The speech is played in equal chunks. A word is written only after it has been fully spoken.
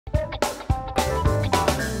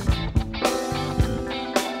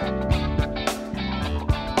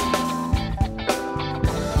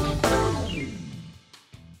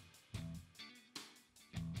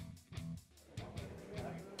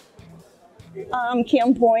I'm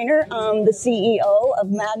Kim Poynter. I'm the CEO of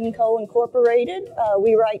MaddenCo Incorporated.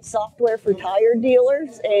 We write software for tire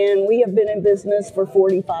dealers, and we have been in business for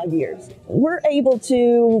 45 years. We're able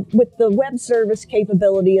to, with the web service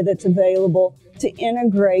capability that's available, to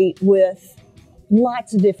integrate with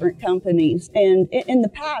lots of different companies. And in the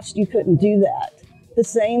past, you couldn't do that. The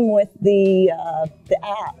same with the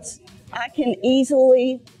apps. I can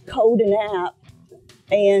easily code an app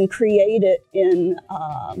and create it in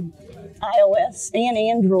iOS and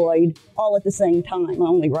Android all at the same time. I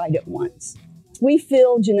only write it once. We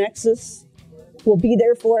feel GeneXus will be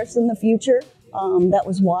there for us in the future. That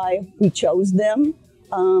was why we chose them.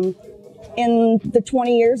 In the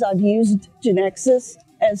 20 years I've used GeneXus,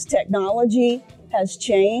 as technology has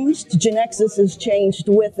changed, GeneXus has changed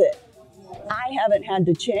with it. I haven't had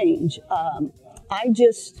to change. I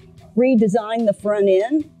just redesigned the front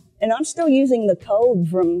end, and I'm still using the code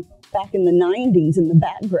from back in the 90s in the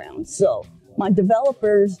background. So my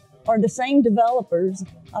developers are the same developers.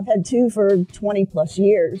 I've had two for 20 plus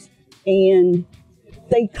years, and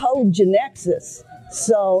they code GeneXus.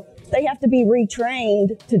 So they have to be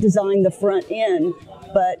retrained to design the front end,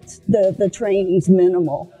 but the training's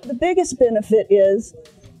minimal. The biggest benefit is,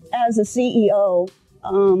 as a CEO,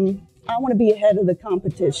 I want to be ahead of the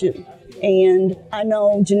competition, and I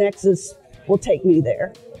know GeneXus will take me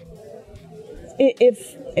there.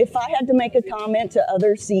 If I had to make a comment to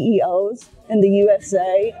other CEOs in the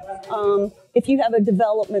USA, if you have a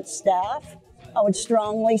development staff, I would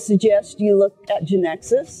strongly suggest you look at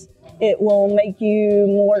GeneXus. It will make you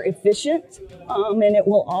more efficient, and it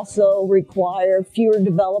will also require fewer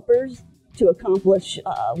developers to accomplish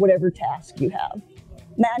whatever task you have.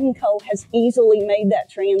 MaddenCo has easily made that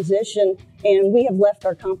transition, and we have left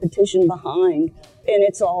our competition behind, and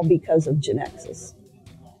it's all because of GeneXus.